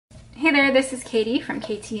Hey there, this is Katie from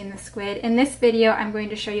KT and the Squid. In this video, I'm going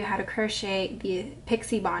to show you how to crochet the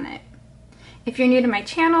Pixie Bonnet. If you're new to my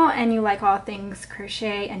channel and you like all things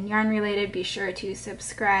crochet and yarn related, be sure to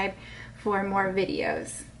subscribe for more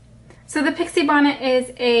videos. So the Pixie Bonnet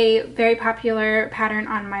is a very popular pattern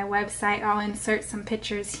on my website. I'll insert some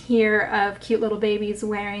pictures here of cute little babies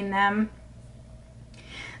wearing them.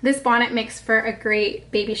 This bonnet makes for a great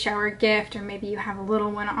baby shower gift, or maybe you have a little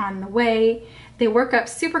one on the way. They work up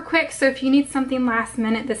super quick, so if you need something last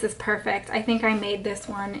minute, this is perfect. I think I made this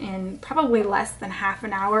one in probably less than half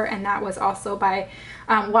an hour, and that was also by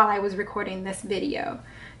while I was recording this video.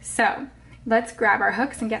 So let's grab our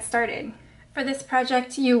hooks and get started. For this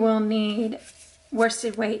project, you will need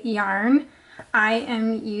worsted weight yarn. I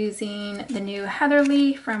am using the new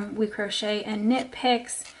Heatherly from We Crochet and Knit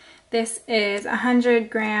Picks. This is 100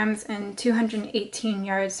 grams and 218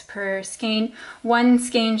 yards per skein. One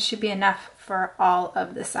skein should be enough for all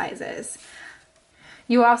of the sizes.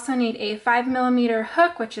 You also need a 5mm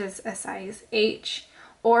hook, which is a size H,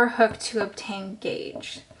 or hook to obtain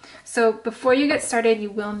gauge. So before you get started, you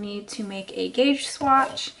will need to make a gauge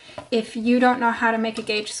swatch. If you don't know how to make a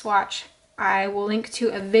gauge swatch, I will link to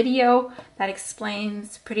a video that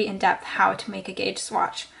explains pretty in depth how to make a gauge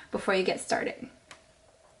swatch before you get started.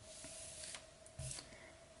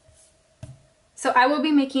 So I will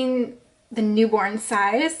be making the newborn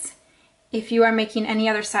size. If you are making any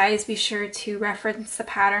other size, be sure to reference the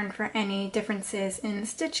pattern for any differences in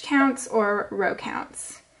stitch counts or row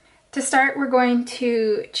counts. To start, we're going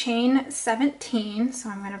to chain 17. So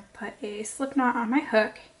I'm going to put a slip knot on my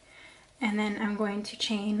hook, and then I'm going to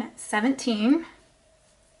chain 17.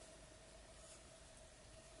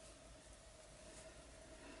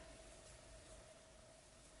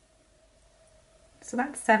 So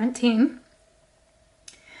that's 17.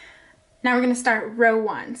 Now we're going to start row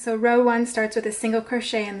 1. So row 1 starts with a single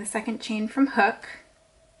crochet in the second chain from hook.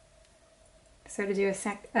 So to do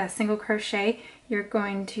a single crochet, you're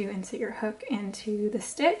going to insert your hook into the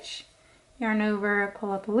stitch, yarn over,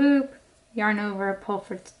 pull up a loop, yarn over, pull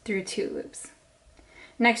through 2 loops.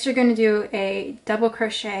 Next you're going to do a double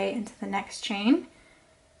crochet into the next chain.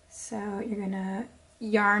 So you're going to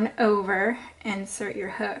yarn over, insert your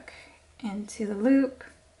hook into the loop,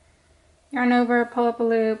 yarn over, pull up a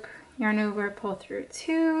loop, yarn over, pull through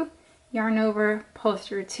 2, yarn over, pull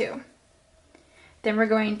through 2. Then we're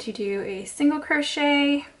going to do a single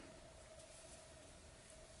crochet,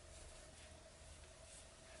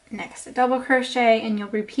 next a double crochet, and you'll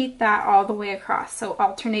repeat that all the way across. So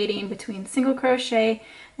alternating between single crochet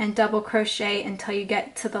and double crochet until you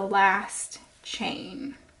get to the last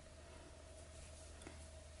chain.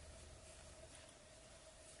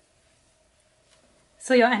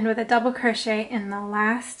 So you'll end with a double crochet in the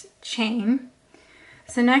last chain.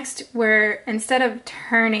 So next instead of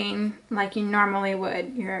turning like you normally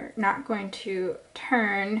would, you're not going to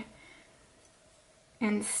turn.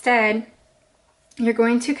 Instead, you're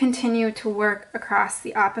going to continue to work across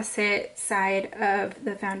the opposite side of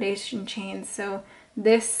the foundation chain. So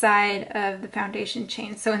this side of the foundation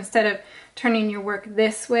chain. So instead of turning your work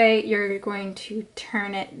this way, you're going to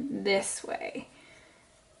turn it this way.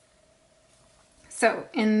 So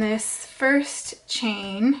in this first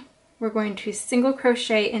chain, we're going to single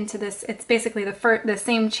crochet into this. It's basically the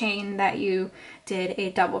same chain that you did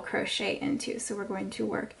a double crochet into. So we're going to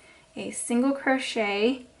work a single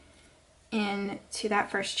crochet into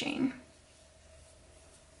that first chain.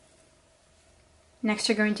 Next,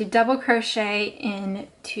 you're going to double crochet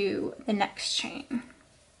into the next chain.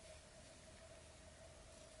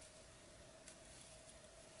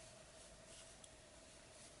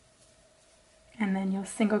 And then you'll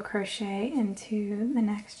single crochet into the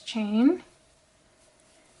next chain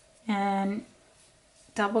and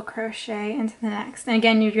double crochet into the next. And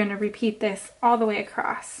again, you're going to repeat this all the way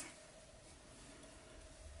across.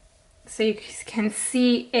 So you can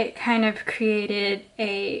see it kind of created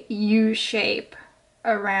a U shape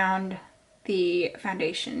around the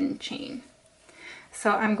foundation chain.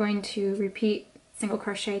 So I'm going to repeat single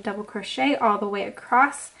crochet, double crochet all the way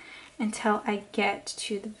across until I get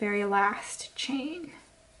to the very last chain.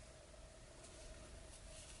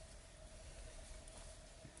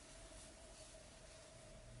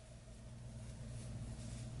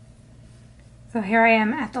 So here I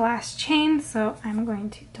am at the last chain, so I'm going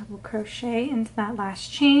to double crochet into that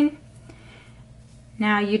last chain.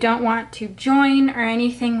 Now you don't want to join or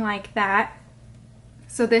anything like that.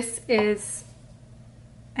 So this is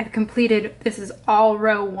all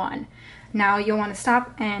row 1. Now you'll want to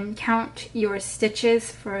stop and count your stitches.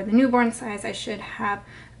 For the newborn size, I should have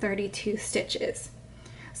 32 stitches.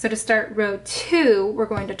 So to start row 2, we're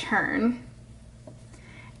going to turn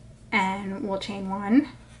then we'll chain 1.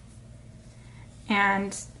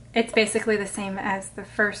 And it's basically the same as the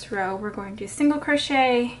first row. We're going to single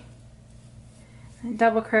crochet and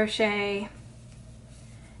double crochet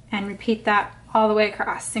and repeat that all the way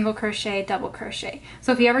across. Single crochet, double crochet.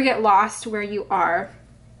 So if you ever get lost where you are,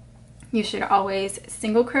 you should always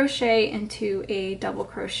single crochet into a double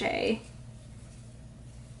crochet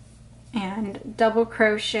and double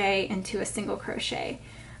crochet into a single crochet.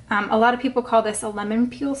 A lot of people call this a lemon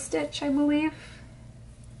peel stitch, I believe.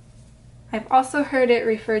 I've also heard it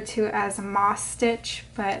referred to as a moss stitch,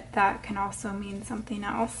 but that can also mean something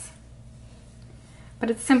else. But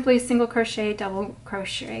it's simply single crochet, double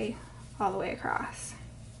crochet all the way across.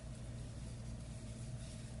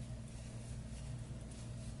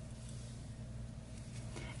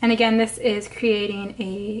 And again, this is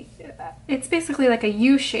creating it's basically like a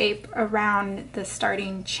U shape around the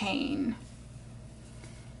starting chain.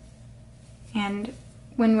 And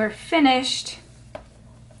when we're finished,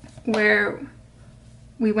 where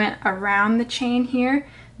we went around the chain here,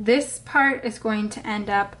 this part is going to end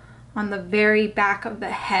up on the very back of the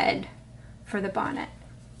head for the bonnet.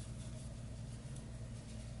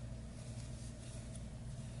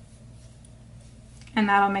 And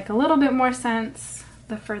that'll make a little bit more sense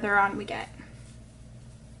the further on we get.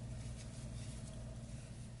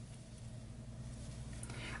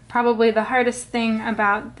 Probably the hardest thing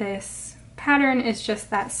about this pattern is just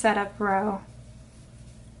that setup row,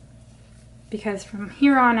 because from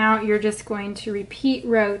here on out you're just going to repeat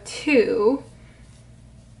row 2,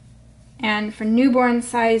 and for newborn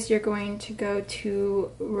size you're going to go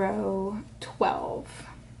to row 12.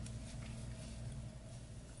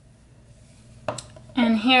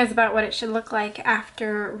 And here's about what it should look like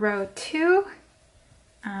after row 2.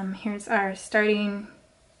 Here's our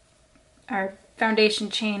foundation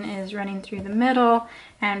chain is running through the middle,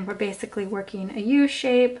 and we're basically working a U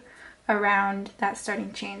shape around that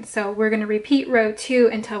starting chain. So we're going to repeat row 2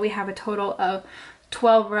 until we have a total of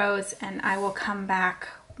 12 rows, and I will come back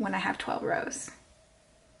when I have 12 rows.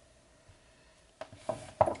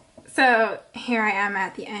 So here I am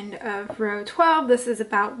at the end of row 12. This is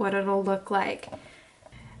about what it'll look like.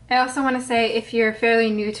 I also want to say, if you're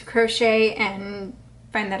fairly new to crochet and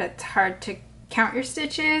find that it's hard to count your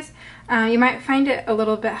stitches, you might find it a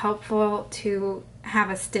little bit helpful to have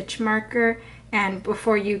a stitch marker, and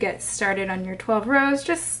before you get started on your 12 rows,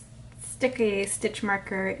 just stick a stitch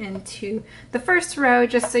marker into the first row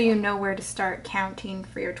just so you know where to start counting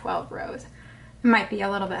for your 12 rows. It might be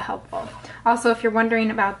a little bit helpful. Also, if you're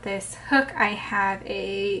wondering about this hook, I have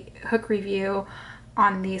a hook review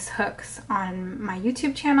on these hooks on my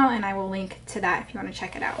YouTube channel, and I will link to that if you want to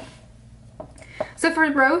check it out. So for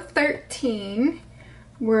row 13,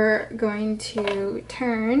 we're going to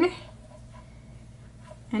turn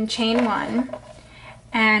and chain 1,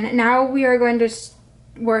 and now we are going to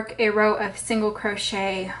work a row of single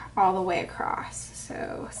crochet all the way across.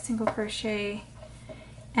 So single crochet,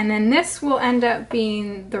 and then this will end up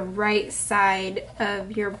being the right side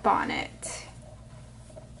of your bonnet.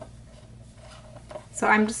 So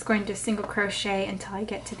I'm just going to single crochet until I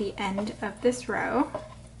get to the end of this row.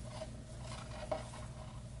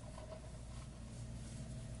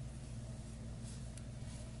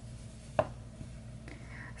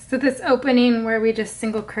 So this opening where we just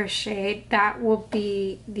single crocheted, that will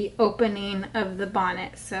be the opening of the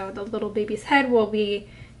bonnet. So the little baby's head will be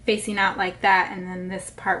facing out like that, and then this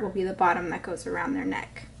part will be the bottom that goes around their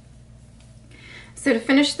neck. So to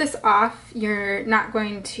finish this off, you're not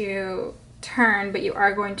going to turn, but you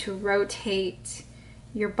are going to rotate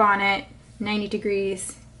your bonnet 90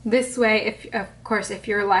 degrees this way. Of course, if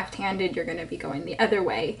you're left-handed, you're going to be going the other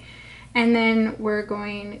way. And then we're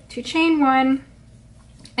going to chain 1,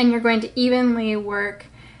 and you're going to evenly work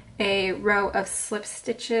a row of slip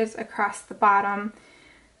stitches across the bottom.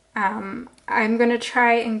 I'm going to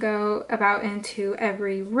try and go about into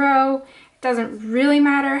every row. It doesn't really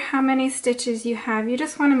matter how many stitches you have, you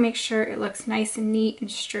just want to make sure it looks nice and neat and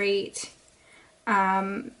straight.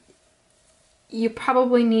 You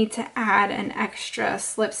probably need to add an extra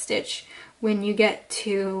slip stitch when you get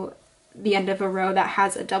to the end of a row that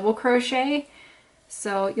has a double crochet.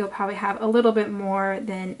 So you'll probably have a little bit more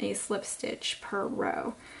than a slip stitch per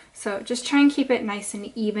row. So just try and keep it nice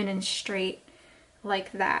and even and straight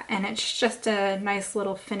like that. And it's just a nice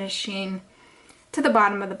little finishing to the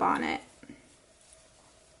bottom of the bonnet.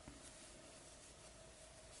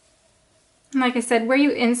 And like I said, where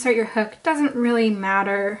you insert your hook doesn't really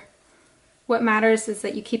matter. What matters is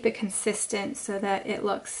that you keep it consistent so that it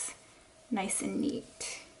looks nice and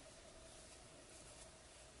neat.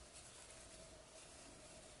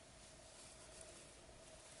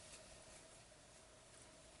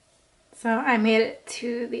 So I made it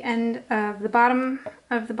to the end of the bottom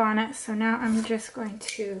of the bonnet, so now I'm just going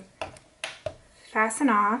to fasten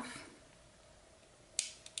off.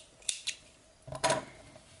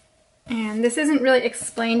 And this isn't really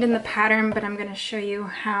explained in the pattern, but I'm going to show you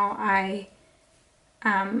how I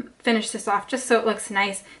finish this off just so it looks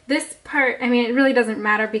nice. This part, I mean, it really doesn't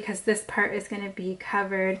matter because this part is going to be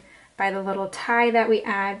covered by the little tie that we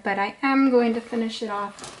add, but I am going to finish it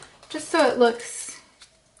off just so it looks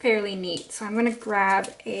fairly neat. So I'm going to grab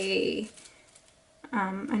a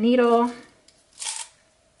needle,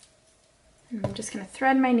 and I'm just going to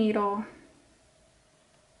thread my needle.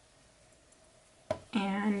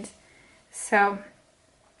 And so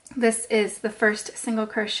this is the first single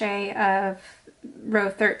crochet of row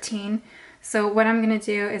 13. So what I'm going to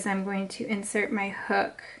do is I'm going to insert my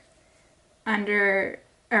hook under,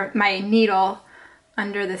 or my needle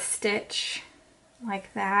under the stitch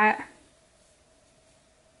like that.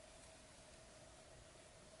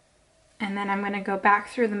 And then I'm going to go back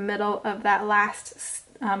through the middle of that last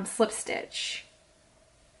slip stitch.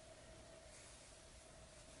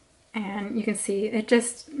 And you can see it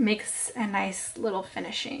just makes a nice little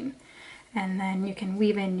finishing. And then you can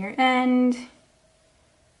weave in your end,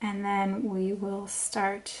 and then we will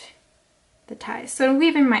start the ties. So to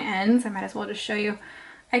weave in my ends, I might as well just show you.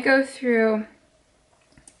 I go through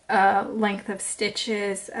a length of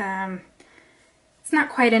stitches. It's not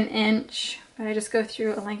quite an inch, but I just go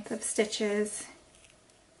through a length of stitches,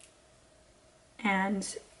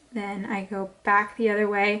 and then I go back the other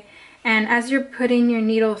way. And as you're putting your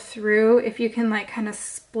needle through, if you can like kind of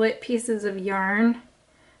split pieces of yarn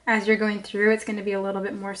as you're going through, it's going to be a little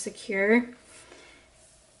bit more secure.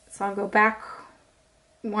 So I'll go back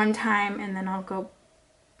one time and then I'll go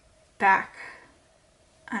back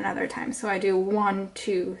another time. So I do 1,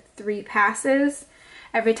 2, 3 passes.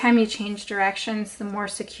 Every time you change directions, the more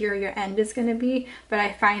secure your end is going to be, but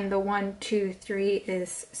I find the 1, 2, 3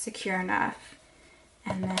 is secure enough.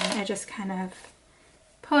 And then I just kind of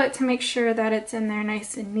pull it to make sure that it's in there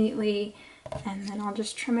nice and neatly, and then I'll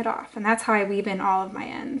just trim it off. And that's how I weave in all of my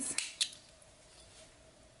ends.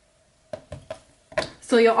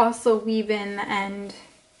 So you'll also weave in the end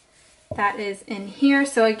that is in here.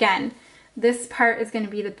 So again, this part is going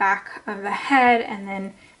to be the back of the head, and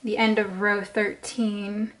then the end of row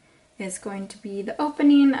 13 is going to be the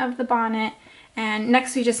opening of the bonnet. And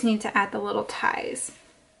next we just need to add the little ties.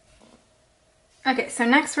 Okay, so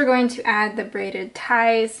next we're going to add the braided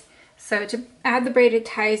ties. So to add the braided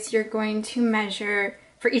ties, you're going to measure,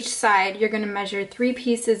 for each side, you're going to measure 3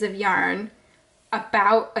 pieces of yarn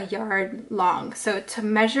about a yard long. So to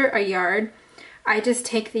measure a yard, I just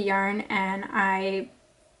take the yarn and I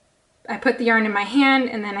put the yarn in my hand,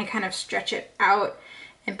 and then I kind of stretch it out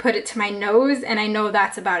and put it to my nose, and I know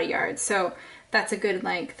that's about a yard. So that's a good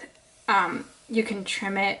length. You can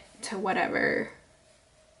trim it to whatever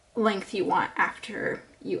length you want after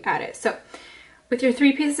you add it. So with your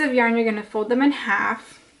 3 pieces of yarn, you're going to fold them in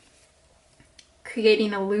half,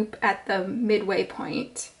 creating a loop at the midway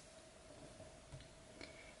point.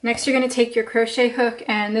 Next, you're going to take your crochet hook,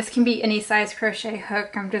 and this can be any size crochet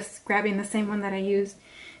hook. I'm just grabbing the same one that I used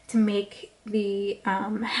to make the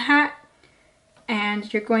hat,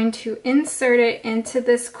 and you're going to insert it into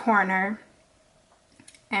this corner,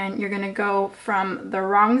 and you're going to go from the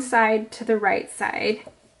wrong side to the right side.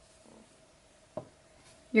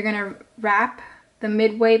 You're going to wrap the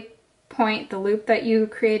midway point, the loop that you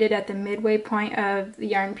created at the midway point of the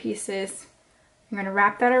yarn pieces. You're going to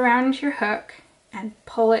wrap that around your hook and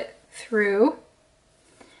pull it through.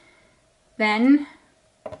 Then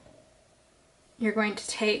you're going to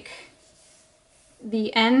take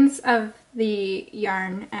the ends of the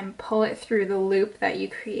yarn and pull it through the loop that you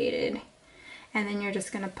created. And then you're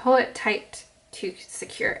just going to pull it tight to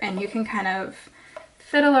secure. And you can kind of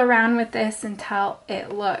fiddle around with this until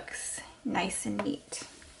it looks nice and neat.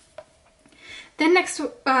 Then next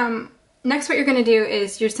what you're going to do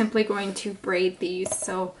is you're simply going to braid these.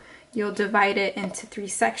 So you'll divide it into 3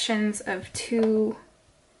 sections of 2,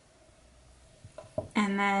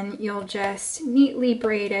 and then you'll just neatly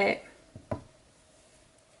braid it.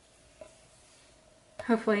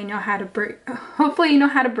 Hopefully you know how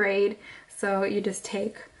to braid. So you just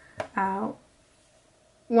take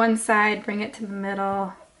one side, bring it to the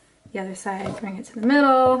middle, the other side, bring it to the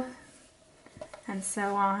middle, and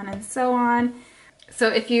so on and so on. So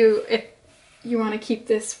if you want to keep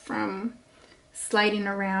this from sliding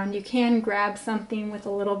around, you can grab something with a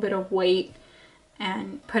little bit of weight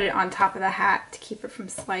and put it on top of the hat to keep it from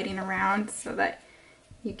sliding around, so that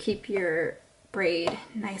you keep your braid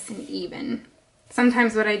nice and even.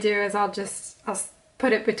 Sometimes what I do is I'll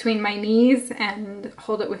put it between my knees and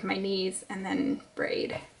hold it with my knees and then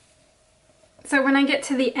braid. So when I get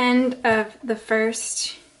to the end of the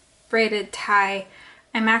first braided tie,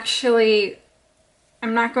 I'm not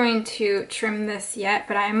going to trim this yet,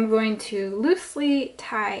 but I'm going to loosely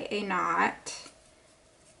tie a knot,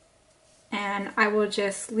 and I will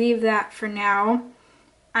just leave that for now.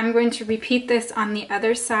 I'm going to repeat this on the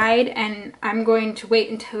other side, and I'm going to wait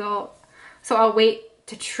until, so I'll wait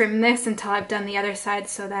to trim this until I've done the other side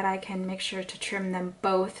so that I can make sure to trim them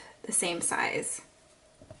both the same size.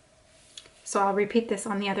 So I'll repeat this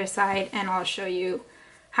on the other side and I'll show you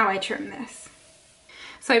how I trim this.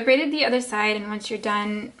 So I braided the other side, and once you're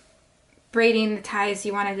done braiding the ties,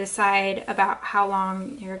 you want to decide about how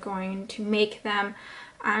long you're going to make them.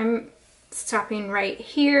 I'm stopping right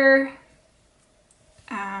here,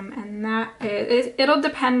 and that it'll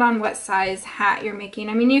depend on what size hat you're making.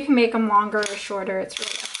 I mean, you can make them longer or shorter, it's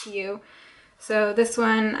really up to you. So this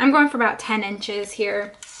one, I'm going for about 10 inches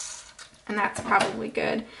here, and that's probably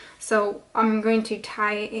good. So I'm going to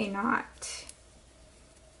tie a knot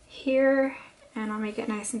here, and I'll make it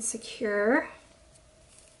nice and secure.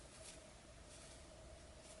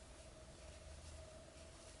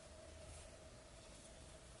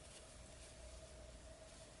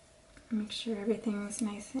 Make sure everything's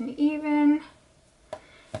nice and even.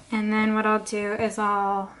 And then what I'll do is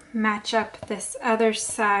I'll match up this other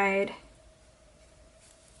side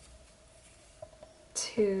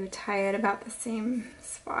to tie it about the same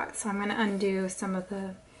spot. So I'm going to undo some of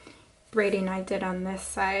the braiding I did on this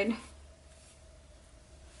side,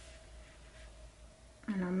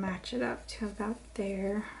 and I'll match it up to about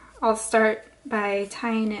there. I'll start by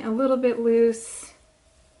tying it a little bit loose,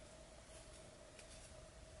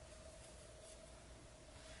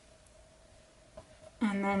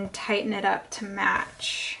 and then tighten it up to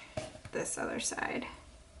match this other side,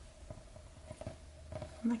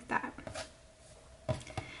 like that.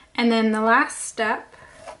 And then the last step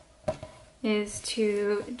is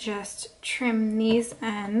to just trim these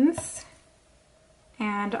ends,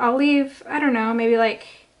 and I'll leave, I don't know, maybe like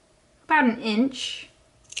about an inch,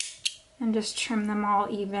 and just trim them all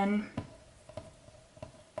even.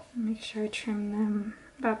 Make sure I trim them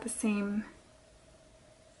about the same,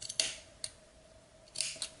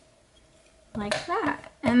 like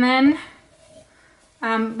that. And then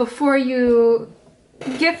before you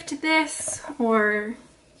gift this or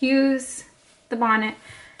use the bonnet,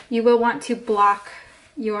 you will want to block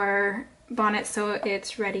your bonnet so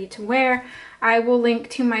it's ready to wear. I will link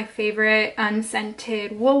to my favorite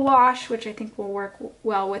unscented wool wash, which I think will work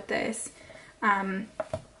well with this.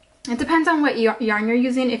 It depends on what yarn you're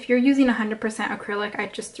using. If you're using 100% acrylic,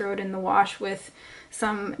 I'd just throw it in the wash with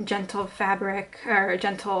some gentle fabric or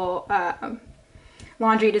gentle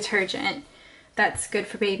laundry detergent. That's good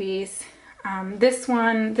for babies. This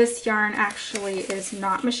yarn actually is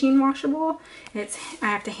not machine washable. I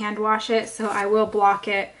have to hand wash it, so I will block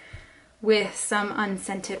it with some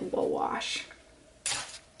unscented wool wash.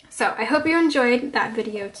 So I hope you enjoyed that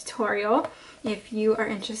video tutorial. If you are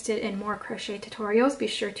interested in more crochet tutorials, be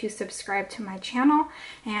sure to subscribe to my channel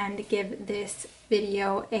and give this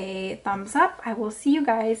video a thumbs up. I will see you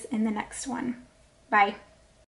guys in the next one. Bye.